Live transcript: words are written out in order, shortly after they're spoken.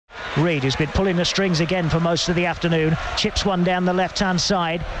Reid, who's been pulling the strings again for most of the afternoon, chips one down the left-hand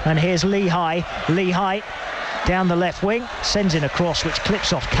side, and here's Lehigh. Lehigh down the left wing, sends in a cross which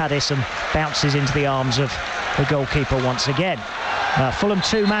clips off Cadiz and bounces into the arms of the goalkeeper once again. Fulham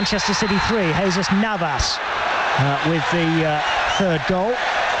 2, Manchester City 3. Jesus Navas with the third goal.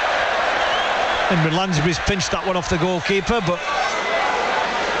 Henri Lansbury's pinched that one off the goalkeeper, but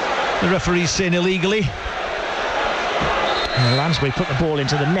the referee's saying illegally. Lansbury put the ball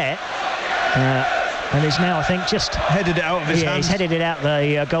into the net and is now, I think, just headed it out of his hands. He's headed it out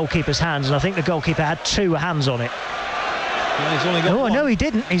the goalkeeper's hands, and I think the goalkeeper had 2 hands on it. Yeah, he's only got one. No, he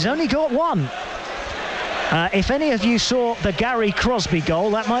didn't. He's only got 1. If any of you saw the Gary Crosby goal,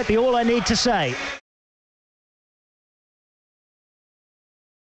 that might be all I need to say.